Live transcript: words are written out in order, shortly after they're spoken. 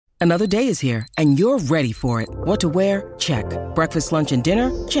Another day is here, and you're ready for it. What to wear? Check. Breakfast, lunch, and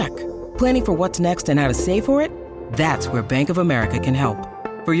dinner? Check. Planning for what's next and how to save for it? That's where Bank of America can help.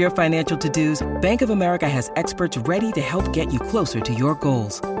 For your financial to-dos, Bank of America has experts ready to help get you closer to your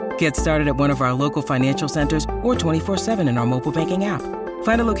goals. Get started at one of our local financial centers or 24/7 in our mobile banking app.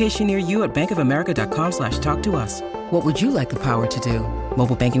 Find a location near you at bankofamerica.com/talktous. What would you like the power to do?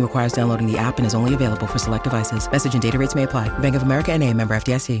 Mobile banking requires downloading the app and is only available for select devices. Message and data rates may apply. Bank of America N.A., member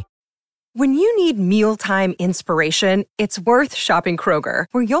FDIC. When you need mealtime inspiration, it's worth shopping Kroger,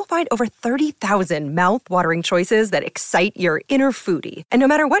 where you'll find over 30,000 mouth-watering choices that excite your inner foodie. And no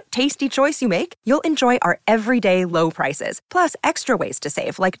matter what tasty choice you make, you'll enjoy our everyday low prices, plus extra ways to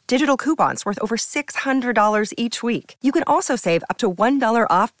save, like digital coupons worth over $600 each week. You can also save up to $1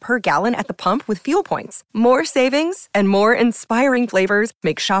 off per gallon at the pump with fuel points. More savings and more inspiring flavors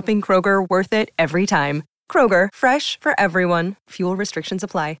make shopping Kroger worth it every time. Kroger, fresh for everyone. Fuel restrictions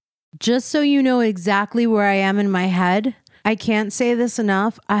apply. Just so you know exactly where I am in my head, I can't say this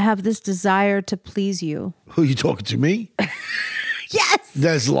enough. I have this desire to please you. Who are you talking to, me? Yes.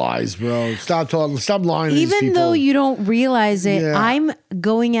 That's lies, bro. Stop talking. Stop lying to these people. Even though you don't realize it, Yeah. I'm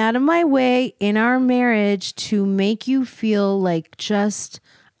going out of my way in our marriage to make you feel like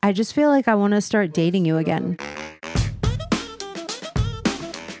I just feel like I want to start dating you again.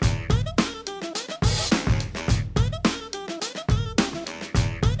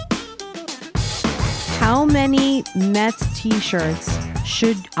 How many Mets t-shirts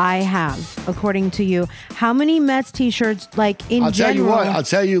should I have, according to you? How many Mets t-shirts, like in I'll general? tell you what. I'll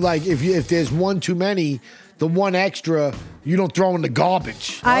tell you, like, if there's one too many, the one extra you don't throw in the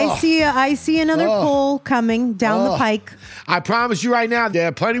garbage. I see another poll coming down the pike. I promise you right now, there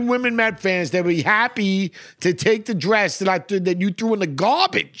are plenty of women Met fans that will be happy to take the dress that you threw in the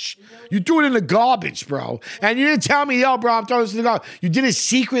garbage. You threw it in the garbage, bro. And you didn't tell me, yo, bro, I'm throwing this in the garbage. You did it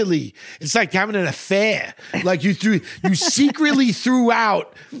secretly. It's like having an affair. Like you secretly threw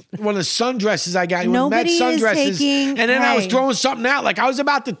out one of the sundresses I got. Nobody Met is sundresses. taking- And then I was hey. throwing something out. Like I was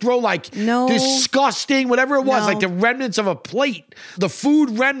about to throw disgusting, whatever it was, No. like the remnants of a plate, the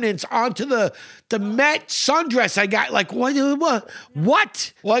food remnants onto the Met sundress I got. Like, what?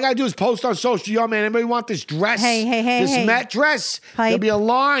 All I got to do is post on social. Yo, man, anybody want this dress? Hey, This hey. Met dress? Pipe There'll be a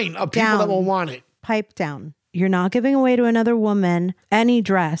line of people that down. will want it. Pipe down. You're not giving away to another woman any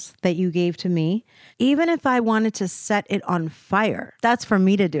dress that you gave to me, even if I wanted to set it on fire. That's for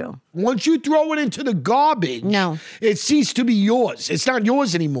me to do. Once you throw it into the garbage, No. it ceases to be yours. It's not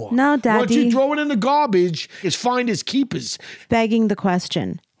yours anymore. No, Once Daddy. you throw it in the garbage, it's finders keepers. Begging the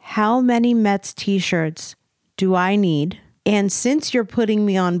question, how many Mets t-shirts do I need? And since you're putting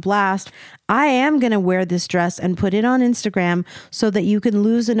me on blast, I am going to wear this dress and put it on Instagram so that you can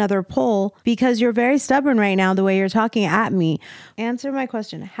lose another poll, because you're very stubborn right now the way you're talking at me. Answer my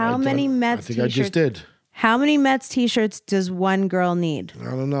question. How many Mets I think t-shirts? I just did. How many Mets t-shirts does one girl need?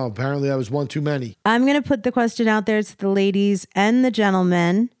 I don't know. Apparently that was one too many. I'm going to put the question out there to the ladies and the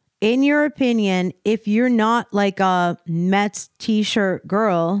gentlemen. In your opinion, if you're not like a Mets t-shirt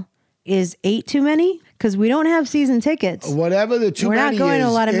girl, is 8 too many? Because we don't have season tickets. Whatever the too We're many not going is, to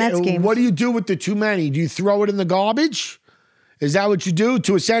a lot of Mets games. What do you do with the too many? Do you throw it in the garbage? Is that what you do?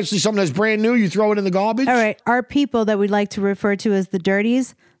 To essentially something that's brand new, you throw it in the garbage? All right. Our people that we'd like to refer to as the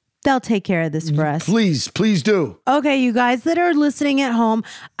dirties, they'll take care of this for us. Please do. Okay, you guys that are listening at home,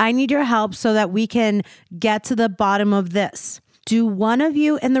 I need your help so that we can get to the bottom of this. Do one of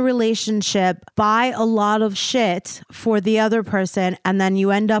you in the relationship buy a lot of shit for the other person, and then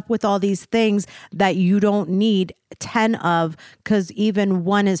you end up with all these things that you don't need 10 of, because even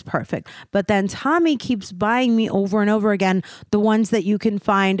one is perfect? But then Tommy keeps buying me over and over again the ones that you can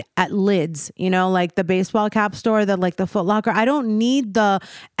find at Lids, like the baseball cap store, like the Foot Locker. I don't need the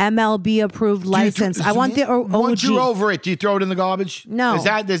MLB approved license. I want the OG. Once you're over it, do you throw it in the garbage? No. Is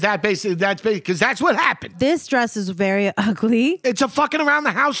that basically, because that's what happened. This dress is very ugly. It's a fucking around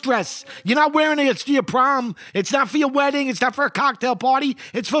the house dress. You're not wearing it. It's for your prom. It's not for your wedding. It's not for a cocktail party.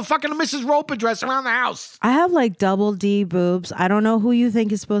 It's for fucking a Mrs. Roper dress around the house. I have like double D boobs. I don't know who you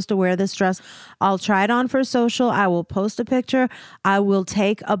think is supposed to wear this dress. I'll try it on for social. I will post a picture. I will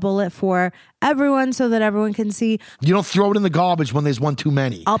take a bullet for everyone so that everyone can see. You don't throw it in the garbage when there's one too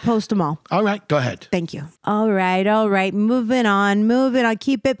many. I'll post them all. All right, go ahead. Thank you. All right. Moving on.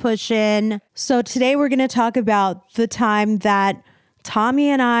 Keep it pushing. So today we're going to talk about the time that Tommy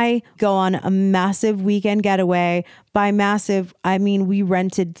and I go on a massive weekend getaway. By massive, I mean we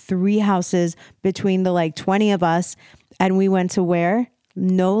rented 3 houses between the 20 of us, and we went to where?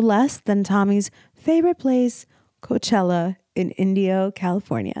 No less than Tommy's favorite place, Coachella in Indio,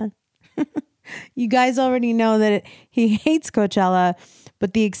 California. You guys already know that he hates Coachella,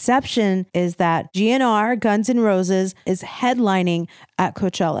 But the exception is that GNR, Guns N' Roses, is headlining at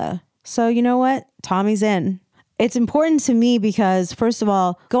Coachella. So you know what? Tommy's in. It's important to me because, first of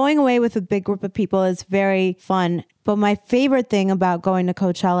all, going away with a big group of people is very fun. But my favorite thing about going to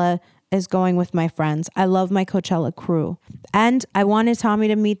Coachella is going with my friends. I love my Coachella crew. And I wanted Tommy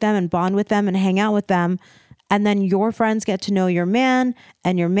to meet them and bond with them and hang out with them. And then your friends get to know your man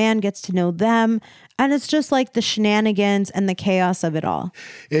and your man gets to know them. And it's just like the shenanigans and the chaos of it all.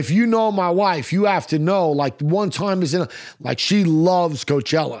 If you know my wife, you have to know, like, one time she loves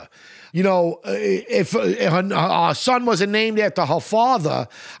Coachella. You know, if our son wasn't named after her father,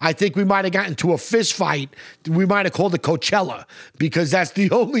 I think we might have gotten into a fist fight. We might have called it Coachella, because that's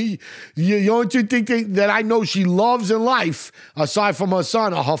the only two things that I know she loves in life, aside from her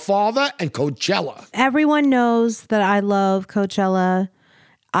son, are her father and Coachella. Everyone knows that I love Coachella.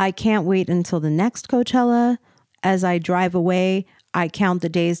 I can't wait until the next Coachella. As I drive away, I count the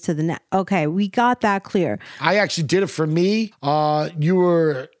days to the next. Okay, we got that clear. I actually did it for me. You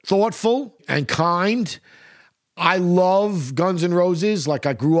were thoughtful and kind. I love Guns N' Roses. Like,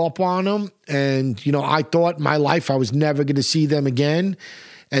 I grew up on them. And, you know, I thought in my life I was never going to see them again.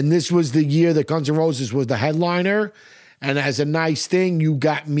 And this was the year that Guns N' Roses was the headliner. And as a nice thing, you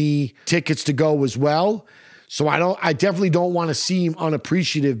got me tickets to go as well. So I definitely don't want to seem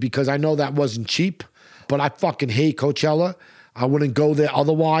unappreciative, because I know that wasn't cheap. But I fucking hate Coachella. I wouldn't go there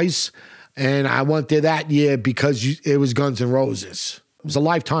otherwise. And I went there that year because it was Guns N' Roses. It was a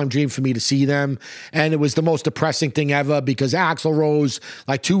lifetime dream for me to see them. And it was the most depressing thing ever, because Axl Rose,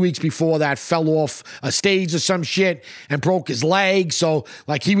 like 2 weeks before that, fell off a stage or some shit and broke his leg. So,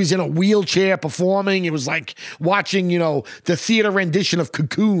 like, he was in a wheelchair performing. It was like watching, you know, the theater rendition of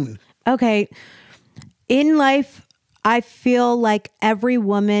Cocoon. Okay. In life, I feel like every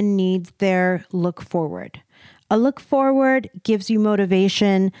woman needs their look forward. A look forward gives you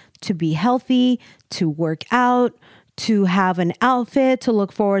motivation to be healthy, to work out, to have an outfit to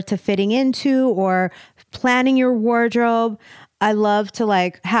look forward to fitting into, or planning your wardrobe. I love to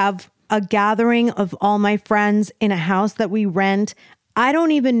like have a gathering of all my friends in a house that we rent. I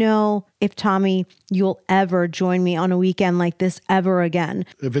don't even know if, Tommy, you'll ever join me on a weekend like this ever again.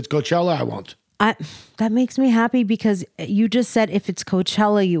 If it's Coachella, I won't. That makes me happy, because you just said if it's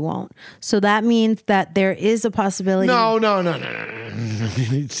Coachella, you won't. So that means that there is a possibility. No.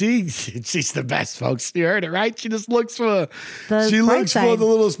 See, she's the best, folks. You heard it, right? She just looks for the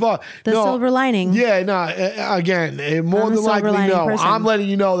little spot. The silver lining. Yeah, no. Again, more than likely, no. Person. I'm letting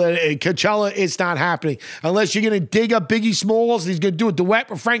you know that Coachella, it's not happening unless you're gonna dig up Biggie Smalls and he's gonna do a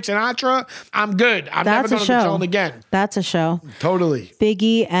duet with Frank Sinatra. I'm good. I'm never going to Coachella again. That's a show. Totally.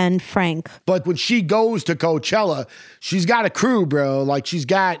 Biggie and Frank. But when she goes to Coachella, she's got a crew, bro. Like, she's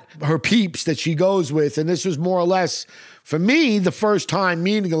got her peeps that she goes with. And this was more or less, for me, the first time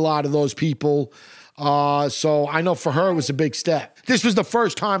meeting a lot of those people. So I know for her, it was a big step. This was the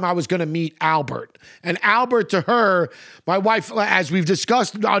first time I was going to meet Albert. And Albert, to her, my wife, as we've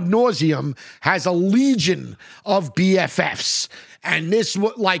discussed ad nauseum, has a legion of BFFs. And this,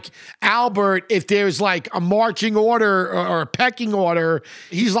 like, Albert, if there's like a marching order or a pecking order,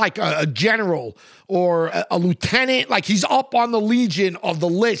 he's like a general or a lieutenant. Like, he's up on the legion of the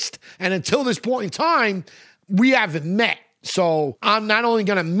list. And until this point in time, we haven't met. So I'm not only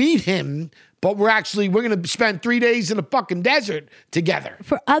going to meet him, but we're going to spend 3 days in the fucking desert together.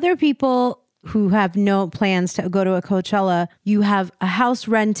 For other people who have no plans to go to a Coachella, you have a house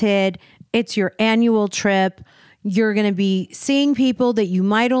rented. It's your annual trip. You're going to be seeing people that you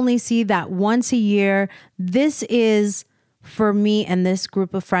might only see that once a year. This is, for me and this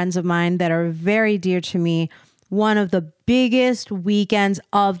group of friends of mine that are very dear to me, one of the biggest weekends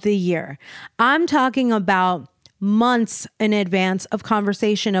of the year. I'm talking about months in advance of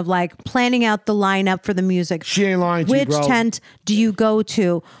conversation of like planning out the lineup for the music. She ain't lying to you, bro. Which tent do you go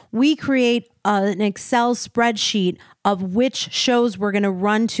to? We create an Excel spreadsheet of which shows we're going to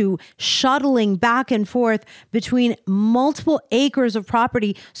run to, shuttling back and forth between multiple acres of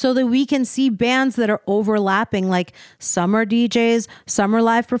property so that we can see bands that are overlapping, like summer DJs, summer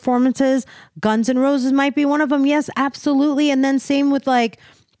live performances. Guns N' Roses might be one of them. Yes, absolutely. And then same with like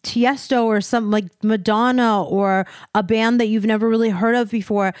Tiesto or something like Madonna or a band that you've never really heard of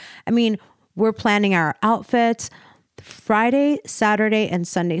before. I mean, we're planning our outfits Friday, Saturday, and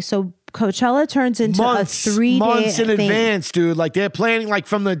Sunday. So Coachella turns into a 3-day months in thing. advance, dude. Like, they're planning, like,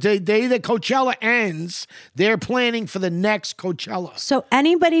 from the day that Coachella ends, they're planning for the next Coachella. So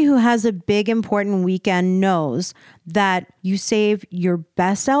anybody who has a big important weekend knows that you save your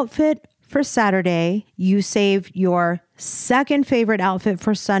best outfit for Saturday, you save your second favorite outfit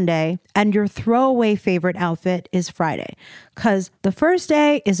for Sunday, and your throwaway favorite outfit is Friday. Because the first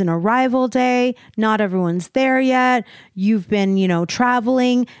day is an arrival day. Not everyone's there yet. You've been,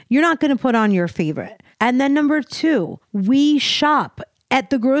 traveling. You're not going to put on your favorite. And then number 2, we shop at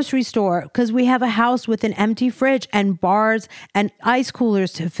the grocery store because we have a house with an empty fridge and bars and ice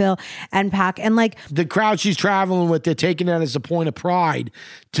coolers to fill and pack. And like the crowd she's traveling with, they're taking that as a point of pride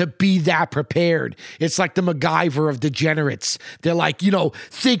to be that prepared. It's like the MacGyver of degenerates. They're like,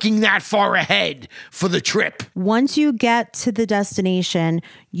 thinking that far ahead for the trip. Once you get to the destination,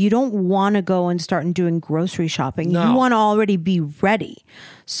 you don't want to go and start doing grocery shopping. No. You want to already be ready.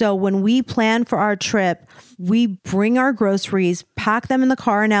 So when we plan for our trip, we bring our groceries, pack them in the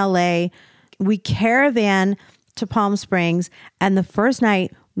car in LA, we caravan to Palm Springs, and the first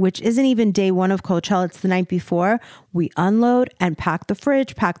night, which isn't even day 1 of Coachella, it's the night before, we unload and pack the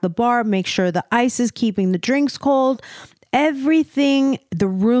fridge, pack the bar, make sure the ice is keeping the drinks cold. Everything, the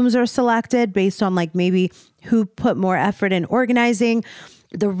rooms are selected based on like maybe who put more effort in organizing.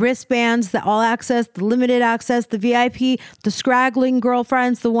 The wristbands, the all access, the limited access, the VIP, the scraggling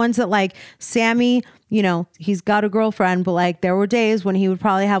girlfriends, the ones that like Sammy, he's got a girlfriend, but like there were days when he would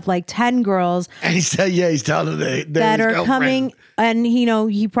probably have like 10 girls. And he's telling them that are coming, and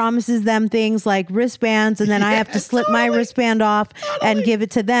he promises them things like wristbands, and then I have to slip my wristband off and give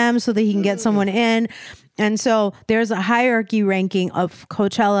it to them so that he can get someone in. And so there's a hierarchy ranking of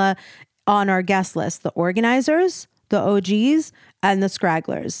Coachella on our guest list: the organizers, the OGs, and the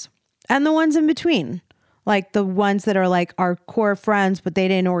scragglers, and the ones in between, like the ones that are like our core friends, but they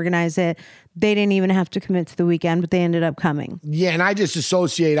didn't organize it. They didn't even have to commit to the weekend, but they ended up coming. Yeah, and I just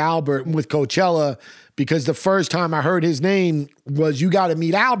associate Albert with Coachella because the first time I heard his name was you got to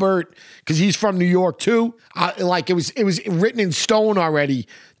meet Albert because he's from New York too. It was written in stone already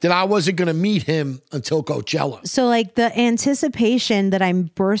that I wasn't going to meet him until Coachella. So like the anticipation that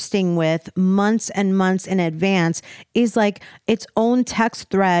I'm bursting with months and months in advance is like its own text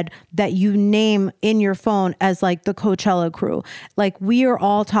thread that you name in your phone as like the Coachella crew. Like we are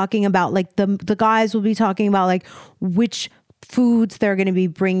all talking about like the guys will be talking about like which foods they're going to be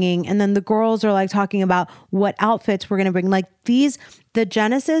bringing. And then the girls are like talking about what outfits we're going to bring. Like the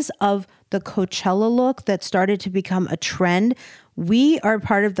genesis of the Coachella look that started to become a trend. We are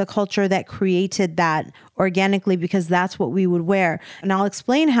part of the culture that created that organically because that's what we would wear. And I'll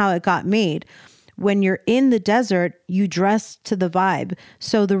explain how it got made. When you're in the desert, you dress to the vibe.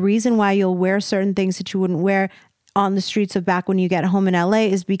 So the reason why you'll wear certain things that you wouldn't wear on the streets of back when you get home in LA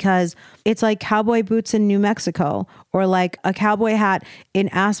is because it's like cowboy boots in New Mexico or like a cowboy hat in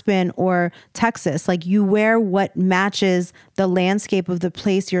Aspen or Texas. Like you wear what matches the landscape of the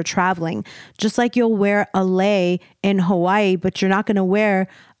place you're traveling. Just like you'll wear a lei in Hawaii, but you're not going to wear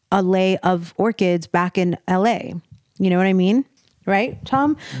a lei of orchids back in LA. You know what I mean? Right,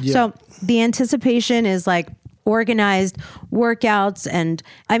 Tom? Yeah. So the anticipation is like organized workouts, and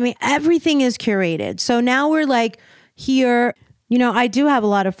I mean everything is curated. So now we're like here, I do have a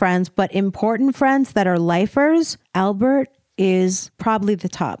lot of friends, but important friends that are lifers, Albert is probably the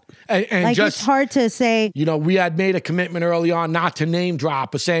top. And like just, it's hard to say. We had made a commitment early on not to name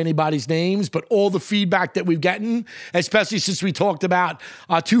drop or say anybody's names, but all the feedback that we've gotten, especially since we talked about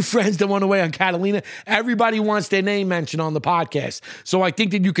our 2 friends that went away on Catalina, everybody wants their name mentioned on the podcast. So I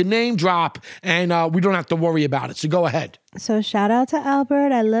think that you can name drop and we don't have to worry about it. So go ahead. So shout out to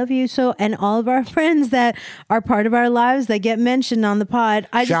Albert. I love you. So, and all of our friends that are part of our lives that get mentioned on the pod.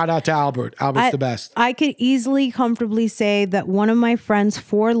 Shout out to Albert. Albert's the best. I could easily, comfortably say that one of my friends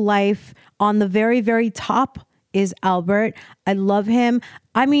for life on the very, very top is Albert. I love him.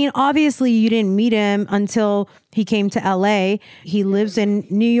 I mean, obviously you didn't meet him until he came to LA. He lives in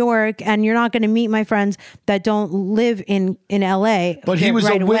New York, and you're not going to meet my friends that don't live in LA. But he was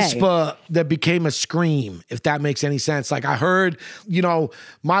right a whisper away. that became a scream, if that makes any sense. Like I heard,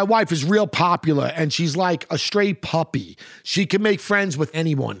 my wife is real popular and she's like a stray puppy. She can make friends with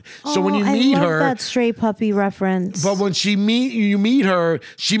anyone. So when you meet I love her, that stray puppy reference. but when you meet her,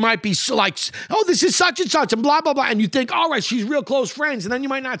 she might be like, oh, this is such and such and blah, blah, blah. And you think, all right, she's real close friends. And then you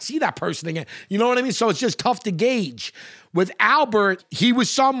might not see that person again. You know what I mean? So it's just tough to gauge. With Albert, he was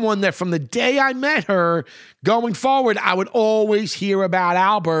someone that from the day I met her going forward, I would always hear about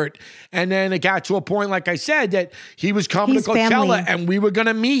Albert. And then it got to a point, like I said, that he was coming to Coachella family. and we were going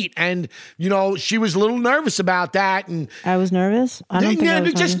to meet. And, she was a little nervous about that. And I was nervous. I don't think I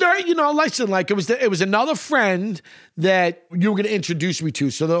was just nervous. listen, like it was another friend that you were going to introduce me to.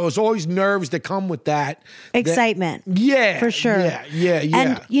 So there was always nerves that come with that. Excitement. Yeah. For sure. Yeah.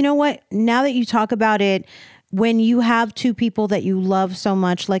 And you know what? Now that you talk about it, when you have two people that you love so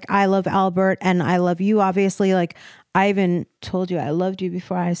much, like I love Albert and I love you, obviously, like I even told you I loved you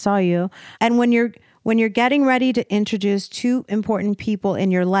before I saw you. And when you're getting ready to introduce two important people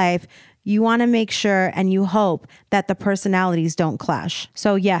in your life, you want to make sure and you hope that the personalities don't clash.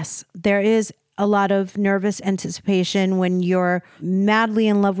 So yes, there is a lot of nervous anticipation when you're madly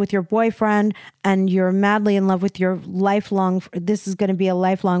in love with your boyfriend and you're madly in love with your this is going to be a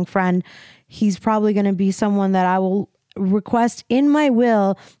lifelong friend. He's probably going to be someone that I will request in my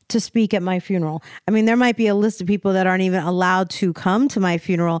will to speak at my funeral. I mean, there might be a list of people that aren't even allowed to come to my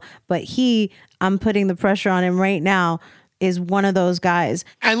funeral, but I'm putting the pressure on him right now, is one of those guys.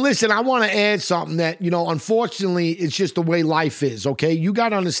 And listen, I want to add something that, unfortunately, it's just the way life is, okay? You got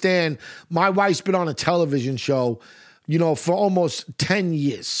to understand, my wife's been on a television show, for almost 10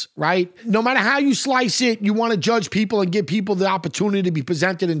 years, right? No matter how you slice it, you want to judge people and give people the opportunity to be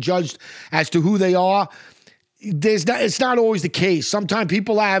presented and judged as to who they are. It's not always the case. Sometimes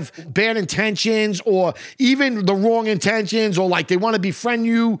people have bad intentions or even the wrong intentions, or like they want to befriend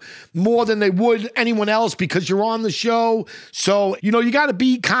you more than they would anyone else because you're on the show. So, you got to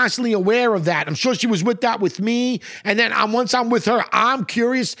be constantly aware of that. I'm sure she was with that with me. And then once I'm with her, I'm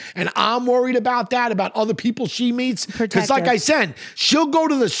curious and I'm worried about that, about other people she meets. Because like I said, she'll go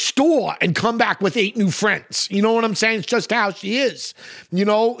to the store and come back with 8 new friends. You know what I'm saying? It's just how she is,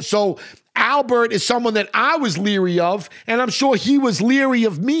 So Albert is someone that I was leery of, and I'm sure he was leery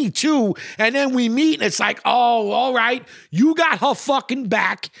of me too. And then we meet, and it's like, oh, all right, you got her fucking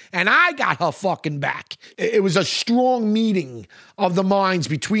back, and I got her fucking back. It was a strong meeting of the minds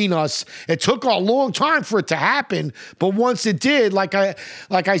between us. It took a long time for it to happen, but once it did, like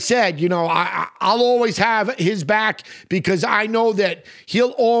I said, I'll always have his back because I know that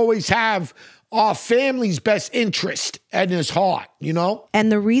he'll always have our family's best interest in his heart,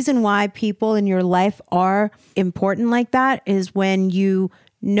 And the reason why people in your life are important like that is when you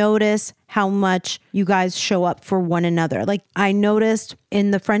notice how much you guys show up for one another. Like I noticed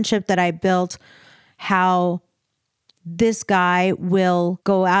in the friendship that I built how this guy will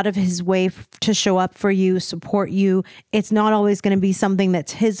go out of his way to show up for you, support you. It's not always going to be something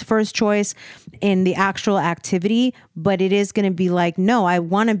that's his first choice in the actual activity, but it is going to be like, no, I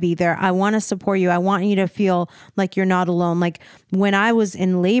want to be there. I want to support you. I want you to feel like you're not alone. Like when I was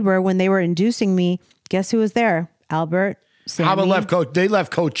in labor, when they were inducing me, guess who was there? Albert, Sammy. They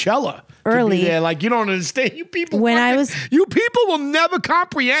left Coachella early. Yeah, like you don't understand. You people will never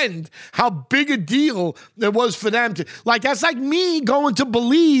comprehend how big a deal it was for them to, like, that's like me going to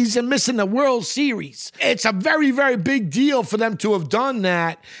Belize and missing the World Series. It's a very, very big deal for them to have done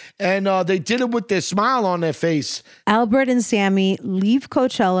that. And they did it with their smile on their face. Albert and Sammy leave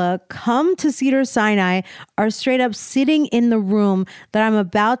Coachella, come to Cedars-Sinai, are straight up sitting in the room that I'm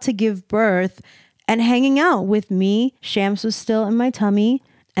about to give birth and hanging out with me. Shams was still in my tummy.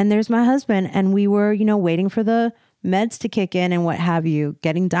 And there's my husband. And we were, waiting for the meds to kick in and what have you,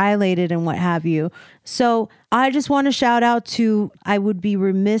 getting dilated and what have you. So I just want to shout out to, I would be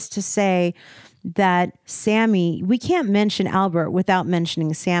remiss to say that Sammy, we can't mention Albert without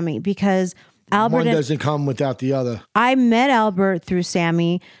mentioning Sammy because Albert one doesn't come without the other. I met Albert through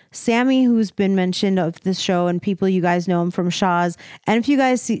Sammy. Sammy, who's been mentioned of this show, and people, you guys know him from Shaw's. And if you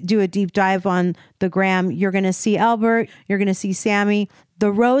guys do a deep dive on the gram, you're going to see Albert, you're going to see Sammy.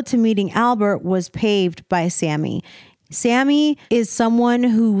 The road to meeting Albert was paved by Sammy. Sammy is someone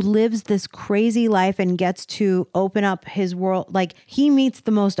who lives this crazy life and gets to open up his world. Like, he meets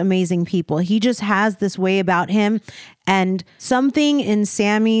the most amazing people. He just has this way about him. And something in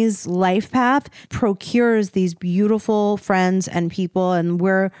Sammy's life path procures these beautiful friends and people. And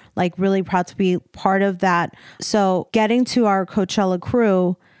we're like really proud to be part of that. So getting to our Coachella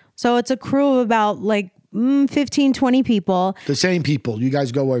crew. So it's a crew of about like 15, 20 people. The same people. You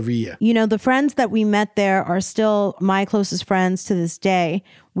guys go every year. The friends that we met there are still my closest friends to this day.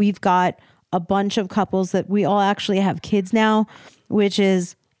 We've got a bunch of couples that we all actually have kids now, which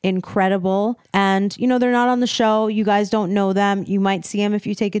is incredible. And, they're not on the show. You guys don't know them. You might see them if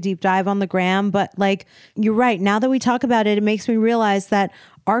you take a deep dive on the gram. But like, you're right. Now that we talk about it, it makes me realize that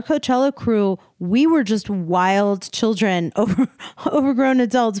our Coachella crew, we were just wild children, overgrown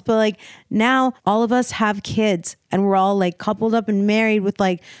adults. But like now all of us have kids and we're all like coupled up and married with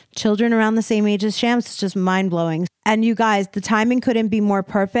like children around the same age as Shams. It's just mind blowing. And you guys, the timing couldn't be more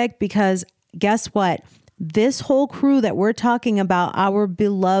perfect because guess what? This whole crew that we're talking about, our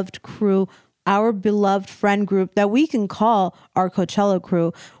beloved crew, our beloved friend group that we can call our Coachella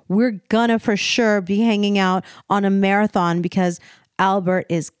crew, we're gonna for sure be hanging out on a marathon because Albert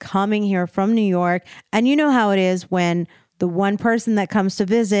is coming here from New York. And you know how it is when The one person that comes to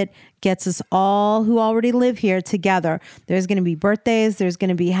visit gets us all who already live here together. There's going to be birthdays. There's going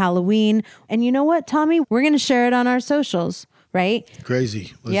to be Halloween. And you know what, Tommy? We're going to share it on our socials, right?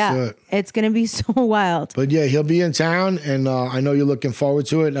 Crazy. Let's do it. It's going to be so wild. But yeah, he'll be in town, and I know you're looking forward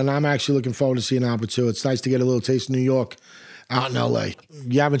to it, and I'm actually looking forward to seeing Albert too. It's nice to get a little taste of New York out in LA.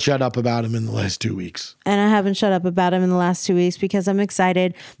 You haven't shut up about him in the last 2 weeks. And I haven't shut up about him in the last 2 weeks because I'm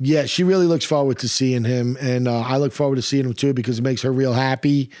excited. Yeah, she really looks forward to seeing him, and I look forward to seeing him too because it makes her real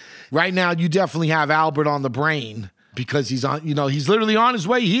happy. Right now, you definitely have Albert on the brain because he's on, he's literally on his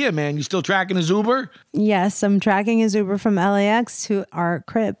way here, man. You still tracking his Uber? Yes, I'm tracking his Uber from LAX to our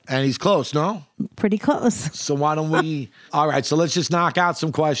crib. And he's close, no? Pretty close. So why don't we? All right, so let's just knock out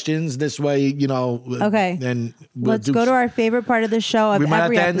some questions. This way, Okay. Then let's go to our favorite part of the show. We might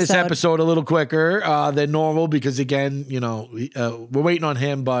have to end this episode a little quicker than normal because, again, we're waiting on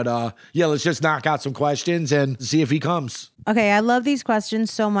him. But yeah, let's just knock out some questions and see if he comes. Okay, I love these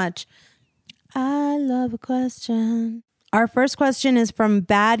questions so much. I love a question. Our first question is from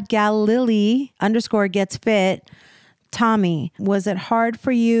Bad Galilei _gets fit. Tommy, was it hard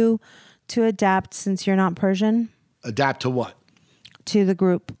for you to adapt since you're not Persian? Adapt to what? To the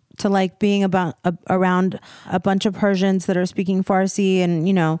group, to like being around a bunch of Persians that are speaking Farsi, and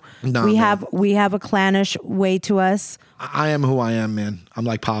we have a clannish way to us. I am who I am, man. I'm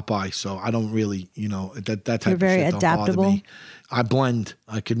like Popeye, so I don't really, that type You're of very shit adaptable. don't bother me. I blend.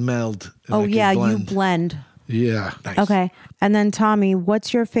 I can meld. Oh yeah, you blend. Yeah. Nice. Okay, and then Tommy,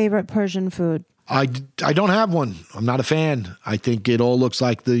 what's your favorite Persian food? I don't have one. I'm not a fan. I think it all looks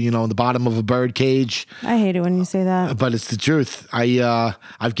like the bottom of a bird cage. I hate it when you say that. But it's the truth.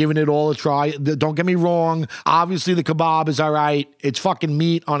 I've given it all a try. Don't get me wrong. Obviously the kebab is all right. It's fucking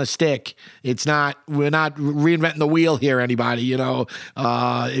meat on a stick. We're not reinventing the wheel here, anybody,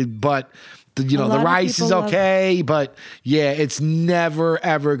 but the rice is okay, but yeah, it's never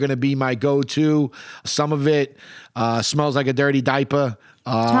ever going to be my go-to. Some of it smells like a dirty diaper.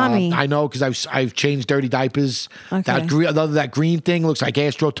 Tommy, I know because I've changed dirty diapers. Okay. That green thing looks like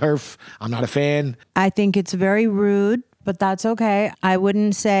AstroTurf. I'm not a fan. I think it's very rude, but that's okay. I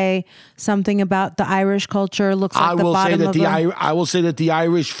wouldn't say something about the Irish culture looks like the bottom of I will say that the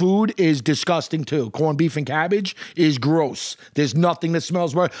Irish food is disgusting too. Corned beef and cabbage is gross. There's nothing that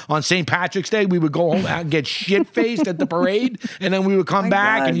smells worse. On St. Patrick's Day, we would go home and get shit-faced at the parade, and then we would come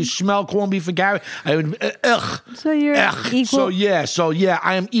back and you smell corned beef and cabbage. I would, ugh. So you're equal. So yeah,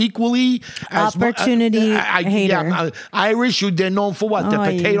 I am equally opportunity hater. Yeah, Irish, they're known for what? The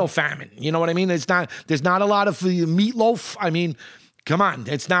potato famine. You know what I mean? There's not a lot of meatloaf. I mean, come on,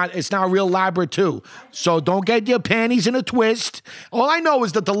 it's not real elaborate too. So don't get your panties in a twist. All I know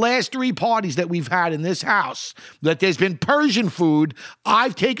is that the last 3 parties that we've had in this house, that there's been Persian food,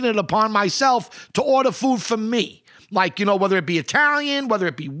 I've taken it upon myself to order food for me. Like, whether it be Italian, whether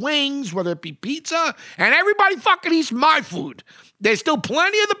it be wings, whether it be pizza, and everybody fucking eats my food. There's still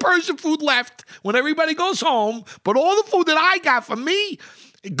plenty of the Persian food left when everybody goes home, but all the food that I got for me,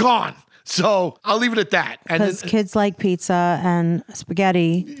 gone. So I'll leave it at that. Because kids like pizza and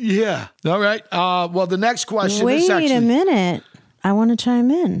spaghetti. Yeah. All right. Well, the next question is actually... Wait a minute. I want to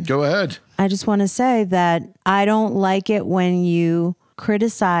chime in. Go ahead. I just want to say that I don't like it when you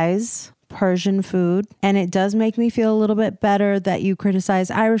criticize Persian food, and it does make me feel a little bit better that you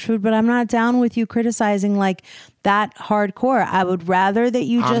criticize Irish food, but I'm not down with you criticizing like that hardcore. I would rather that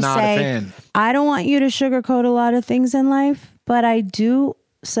you just say, I don't want you to sugarcoat a lot of things in life, but I do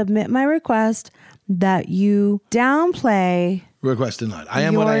submit my request that you downplay. Request denied. I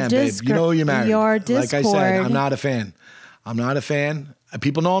am what I am, babe. You know you're married. Your discord. Like I said, I'm not a fan. I'm not a fan.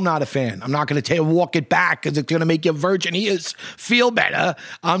 People know I'm not a fan. I'm not going to walk it back because it's going to make your virgin ears feel better.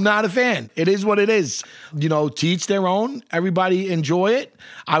 I'm not a fan. It is what it is. To each their own. Everybody enjoy it.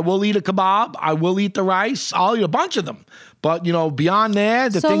 I will eat a kebab. I will eat the rice. I'll eat a bunch of them. But, beyond there,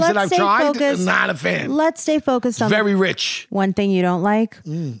 the things that I've tried, I'm not a fan. Let's stay focused on very rich. One thing you don't like,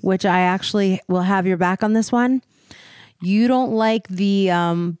 which I actually will have your back on this one. You don't like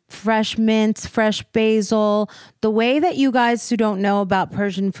the fresh mints, fresh basil, the way that you guys who don't know about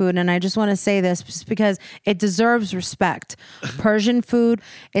Persian food, and I just want to say this just because it deserves respect. Persian food,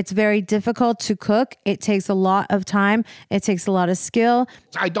 it's very difficult to cook. It takes a lot of time. It takes a lot of skill.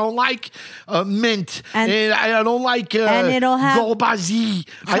 I don't like mint, and I don't like golbazi.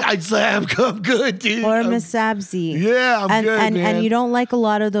 I'm good, dude. Or masabzi. Yeah, I'm good, man. And you don't like a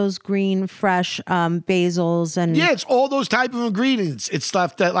lot of those green, fresh basils. And yeah, it's all those type of ingredients. It's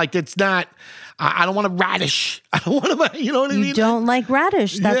stuff that like it's not. I don't want a radish. I don't want to. You know what I mean? You don't like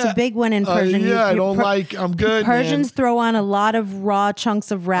radish. That's a big one in Persian. I don't like. I'm good. Persians man. throw on a lot of raw chunks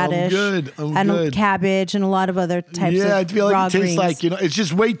of radish. I'm good. Cabbage and a lot of other types of raw I feel like it tastes greens. like it's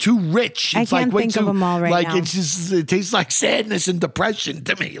just way too rich. It's I can't way think too, of them all right now. It tastes like sadness and depression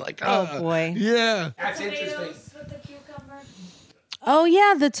to me. Like Oh, boy. Yeah. That's interesting. With the cucumber. Oh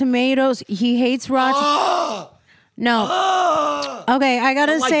yeah, the tomatoes. He hates raw. No. Okay, I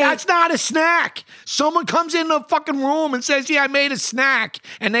gotta Like, say that's not a snack. Someone comes in the fucking room and says, "Yeah, I made a snack,"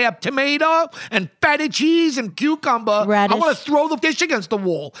 and they have tomato and feta cheese and cucumber. Radish. I want to throw the dish against the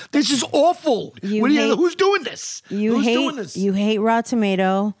wall. This is awful. Who's doing this? Who's doing this? You hate raw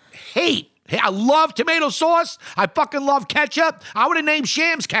tomato. Hate. Hey, I love tomato sauce. I fucking love ketchup. I would have named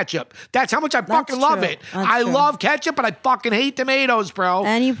Shams ketchup. That's how much I fucking love true. it. That's I true. love ketchup, but I fucking hate tomatoes, bro.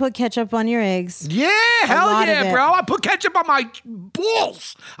 And you put ketchup on your eggs. Yeah, lot hell of yeah, it. bro. I put ketchup on my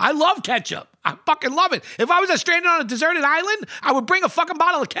balls. I love ketchup. I fucking love it. If I was stranded on a deserted island, I would bring a fucking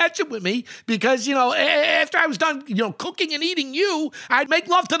bottle of ketchup with me because, after I was done, cooking and eating you, I'd make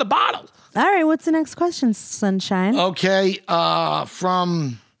love to the bottle. All right, what's the next question, Sunshine? Okay,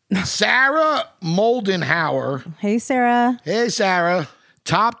 from Sarah Moldenhauer. Hey, Sarah. Hey, Sarah.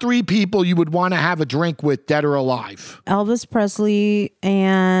 Top 3 people you would want to have a drink with, dead or alive. Elvis Presley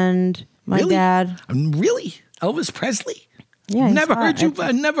and my Really? dad. Really? Elvis Presley? Yeah, he's Never hot. heard you.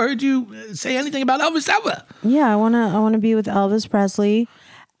 I never heard you say anything about Elvis ever. Yeah, I wanna be with Elvis Presley,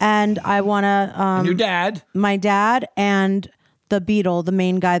 and I wanna And your dad. my dad and the Beatle, the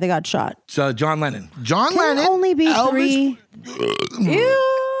main guy that got shot. So John Lennon. John Can Lennon. only be Elvis, 3. Ew!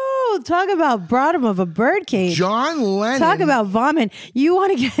 Talk about bottom of a birdcage. John Lennon. Talk about vomit. You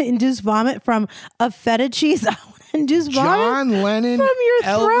want to get induced vomit from a feta cheese? I want to induce vomit John Lennon, from your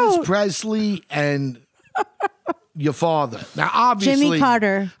Elvis throat. Presley, and your father. Now, obviously, Jimmy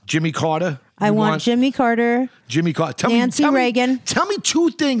Carter. Jimmy Carter. I You want Jimmy Carter. Jimmy Carter. Nancy Reagan. Tell me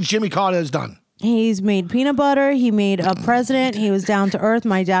 2 things Jimmy Carter has done. He's made peanut butter. He made a president. He was down to earth.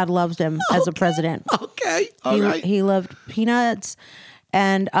 My dad loved him as a president. Okay, all right. He loved peanuts,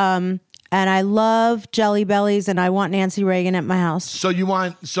 and I love Jelly Bellies, and I want Nancy Reagan at my house. So you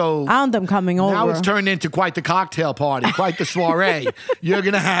want I want them coming over. Now it's turned into quite the cocktail party, quite the soiree. You're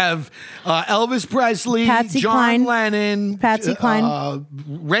gonna have Elvis Presley, Patsy John Cline. Lennon, Patsy Cline.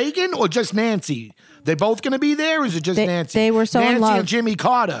 Reagan, or just Nancy? They both gonna be there, or is it just Nancy? they were so in Nancy love. and Jimmy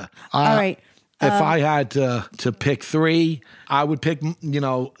Carter. All right. If I had to pick 3, I would pick,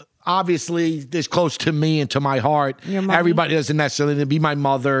 obviously this close to me and to my heart. Your mommy? Everybody doesn't necessarily need to be my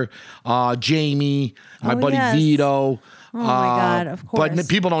mother, Jamie, my buddy yes. Vito. Oh my God, of course. But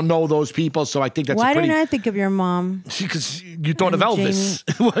people don't know those people, so I think that's Why a pretty... didn't I think of your mom? Because you thought of And Elvis.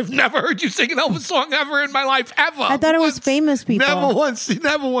 I've never heard you sing an Elvis song ever in my life, ever. I thought it was famous people. Never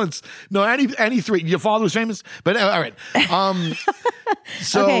once. No, any 3. Your father was famous? But all right.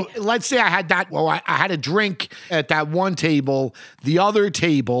 So Okay. let's say I had that. Well, I had a drink at that one table. The other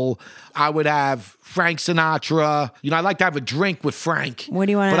table, I would have Frank Sinatra. I like to have a drink with Frank. What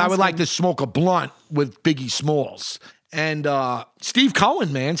do you wanna But I ask would like him? to smoke a blunt with Biggie Smalls. And Steve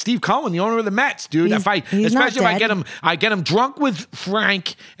Cohen, man, Steve Cohen, the owner of the Mets, dude. He's not Especially if dead. I get him drunk with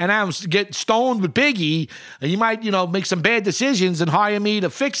Frank, and I get stoned with Biggie. And he might, make some bad decisions and hire me to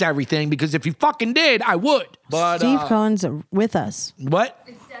fix everything. Because if he fucking did, I would. But Steve Cohen's with us. what?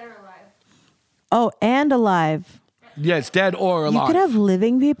 It's dead or alive. Oh, and alive. Yeah, it's dead or alive. You could have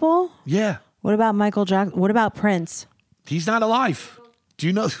living people. Yeah, What about Michael Jackson? What about Prince? he's not alive. Do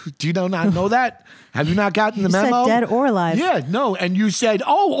you not know that? Have you not gotten the You said memo? dead or alive. Yeah, no. And you said,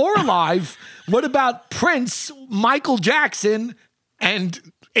 or alive. What about Prince, Michael Jackson, and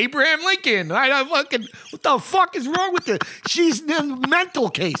Abraham Lincoln? I fucking, what the fuck is wrong with this? She's in a mental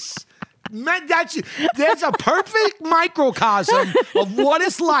case. There's a perfect microcosm of what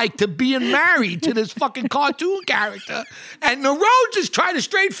it's like to being married to this fucking cartoon character. And the road just tried to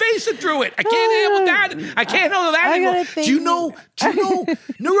straight face it through it. I can't handle that. I can't handle that I anymore. gotta think- Do you know,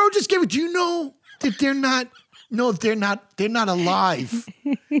 Nero just gave it, do you know that they're not alive?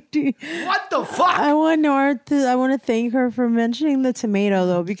 What the fuck? I want to thank her for mentioning the tomato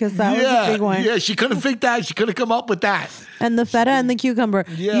though, because that was a big one. Yeah, she could have picked that. She could have come up with that. And the feta and the cucumber.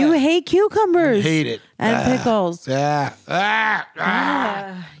 Yeah. You hate cucumbers. Hate it. And pickles. Yeah.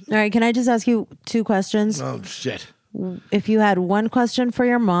 All right, can I just ask you 2 questions? Oh shit. If you had one question for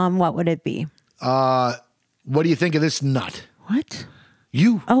your mom, what would it be? What do you think of this nut? What?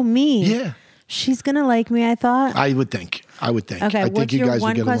 You? Oh, me. Yeah. She's gonna like me, I thought. I would think. Okay, I think what's you your guys would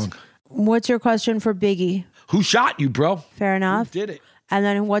one get question? along. What's your question for Biggie? Who shot you, bro? Fair enough. Who did it? And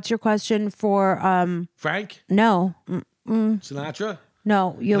then what's your question for Frank no. Sinatra?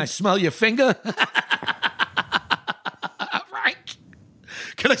 No, you Can I smell your finger? Frank,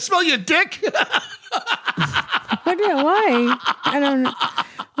 can I smell your dick? why? I don't know.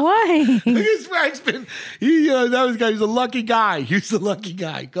 Why? Because Frank's been, that guy was a lucky guy. He's a lucky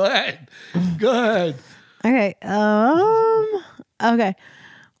guy. Go ahead. Okay. Okay.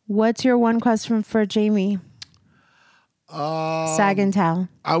 What's your one question for Jamie? Sag and towel.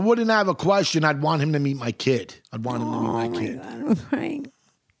 I wouldn't have a question. I'd want him to meet my kid. I'd want him to meet my kid. God, right.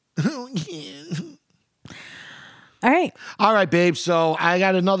 All right. All right, babe. So I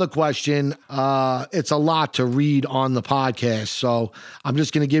got another question. It's a lot to read on the podcast, so I'm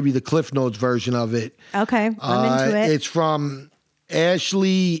just going to give you the Cliff Notes version of it. Okay. I'm into it. It's from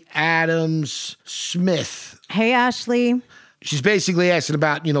Ashley Adams Smith. Hey, Ashley. She's basically asking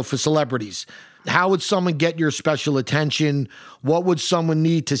about, for celebrities. How would someone get your special attention? What would someone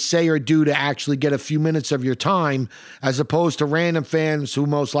need to say or do to actually get a few minutes of your time, as opposed to random fans who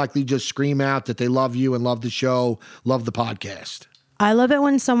most likely just scream out that they love you and love the show, love the podcast? I love it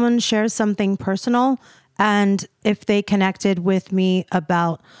when someone shares something personal, and if they connected with me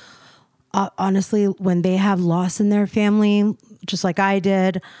about, honestly, when they have loss in their family, just like I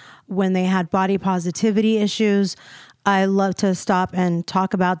did, when they had body positivity issues, I love to stop and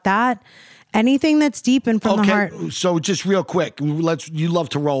talk about that. Anything that's deep and from the heart. So just real quick, you love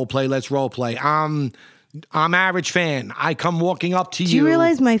to role play. Let's role play. I'm average fan. I come walking up to you. Do you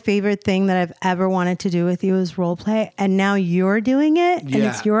realize my favorite thing that I've ever wanted to do with you is role play, and now you're doing it, and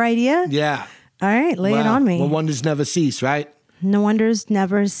it's your idea? Yeah. All right, lay it on me. Well, wonders never cease, right? No wonders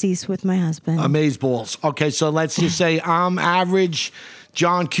never cease with my husband. Amazeballs. Okay, so let's just say I'm average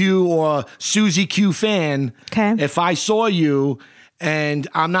John Q or Susie Q fan. Okay. If I saw you and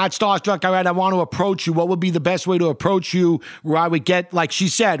I'm not starstruck, all right, I want to approach you, what would be the best way to approach you where I would get, like she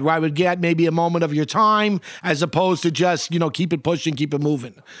said, where I would get maybe a moment of your time as opposed to just, keep it pushing, keep it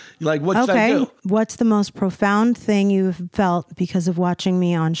moving? Like, what should I do? What's the most profound thing you've felt because of watching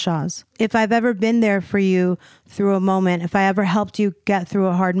me on Shaw's? If I've ever been there for you through a moment, if I ever helped you get through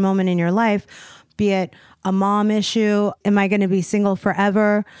a hard moment in your life, be it a mom issue, am I going to be single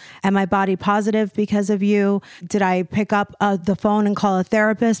forever? Am I body positive because of you? Did I pick up the phone and call a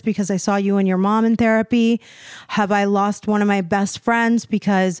therapist because I saw you and your mom in therapy? Have I lost one of my best friends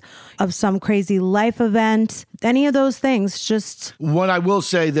because of some crazy life event? Any of those things, just... What I will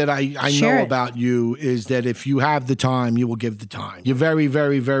say that I know it. about you is that if you have the time, you will give the time. You're very,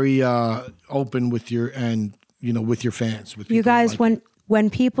 very, very open with your fans. With you guys, when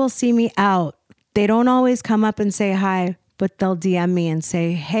people see me out, they don't always come up and say hi, but they'll DM me and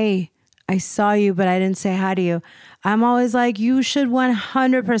say, hey, I saw you, but I didn't say hi to you. I'm always like, you should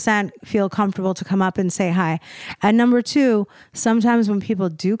 100% feel comfortable to come up and say hi. And number two, sometimes when people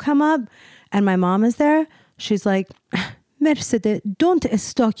do come up and my mom is there, she's like, Mercedes, don't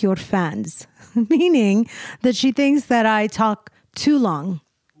stalk your fans. Meaning that she thinks that I talk too long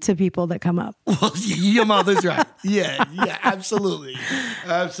to people that come up. Well, your mother's right. Yeah, absolutely.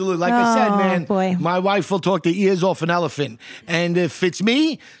 Absolutely. Like I said, man, boy. My wife will talk the ears off an elephant. And if it's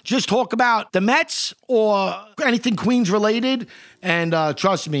me, just talk about the Mets or anything Queens related. And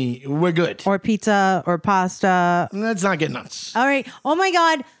trust me, we're good. Or pizza or pasta. Let's not get nuts. All right. Oh my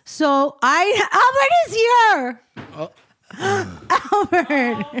God. So Albert is here.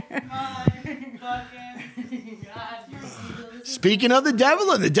 Albert. Speaking of the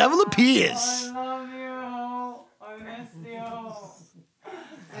devil appears. I love you. I miss you.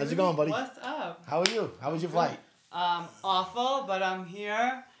 How's it going, buddy? What's up? How are you? How was your flight? Awful, but I'm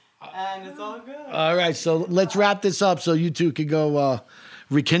here, and it's all good. All right, so let's wrap this up so you two could go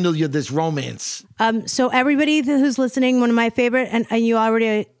rekindle this romance. So everybody who's listening, one of my favorite, and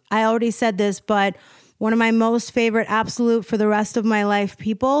I already said this, but one of my most favorite absolute for the rest of my life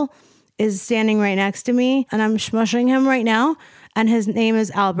people is standing right next to me, and I'm smushing him right now, and his name is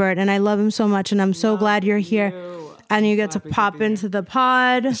Albert, and I love him so much, and I'm so glad you're here, and you get to pop into the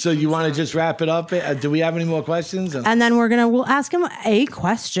pod. So you want to just wrap it up? Do we have any more questions? And then we'll ask him a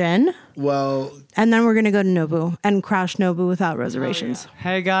question. Well, and then we're gonna go to Nobu and crash Nobu without reservations.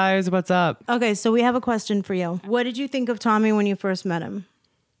 Hey guys, what's up? Okay, so we have a question for you. What did you think of Tommy when you first met him?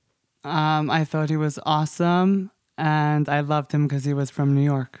 I thought he was awesome. And I loved him because he was from New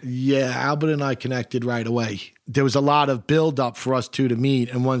York. Yeah, Albert and I connected right away. There was a lot of build up for us two to meet,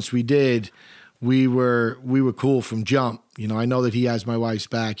 and once we did, we were cool from jump. You know, I know that he has my wife's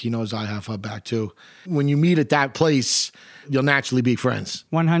back. He knows I have her back too. When you meet at that place, you'll naturally be friends.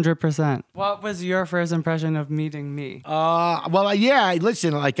 100%. What was your first impression of meeting me? Yeah,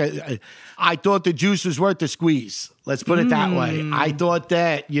 listen, like I thought the juice was worth the squeeze. Let's put it that way. I thought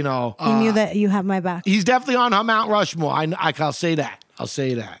that, You knew that you have my back. he's definitely on her Mount Rushmore. I'll say that. I'll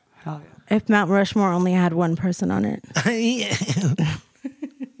say that. Hell yeah. If Mount Rushmore only had one person on it.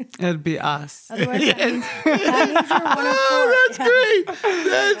 It'd be us. Otherwise, that means you're one of four. That's great.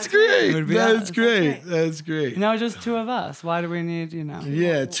 That's great. would be That's us. great. That's great. No, just two of us. Why do we need,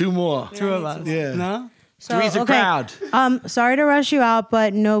 Yeah, two more. two of us? Yeah. No? So, Three's a crowd. Sorry to rush you out,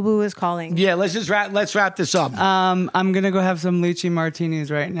 but Nobu is calling. Yeah, let's wrap this up. I'm going to go have some lychee martinis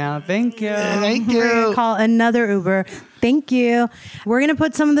right now. Thank you. Thank We're you. gonna call another Uber. Thank you. We're gonna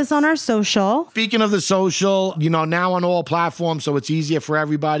put some of this on our social. Speaking of the social, now on all platforms, so it's easier for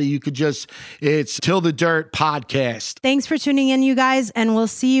everybody. It's Till the Dirt Podcast. Thanks for tuning in, you guys, and we'll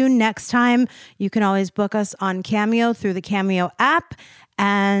see you next time. You can always book us on Cameo through the Cameo app.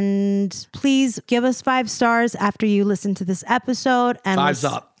 And please give us 5 stars after you listen to this episode. And 5's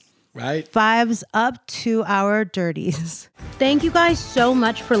up, right? 5's up to our dirties. Thank you guys so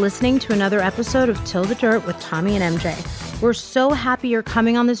much for listening to another episode of Till the Dirt with Tommy and MJ. We're so happy you're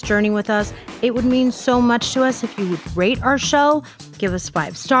coming on this journey with us. It would mean so much to us if you would rate our show, give us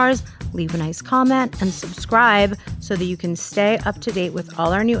 5 stars, leave a nice comment, and subscribe so that you can stay up to date with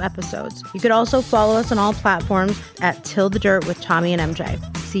all our new episodes. You could also follow us on all platforms at Till the Dirt with Tommy and MJ.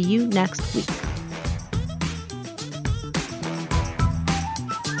 See you next week.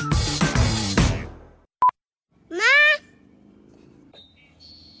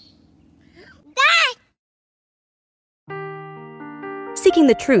 Seeking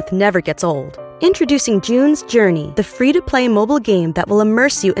the truth never gets old. Introducing June's Journey, the free-to-play mobile game that will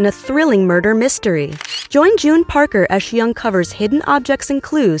immerse you in a thrilling murder mystery. Join June Parker as she uncovers hidden objects and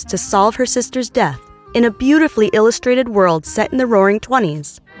clues to solve her sister's death in a beautifully illustrated world set in the Roaring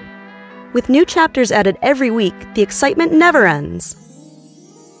 '20s. With new chapters added every week, the excitement never ends.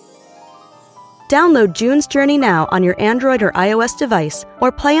 Download June's Journey now on your Android or iOS device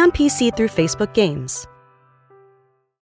or play on PC through Facebook Games.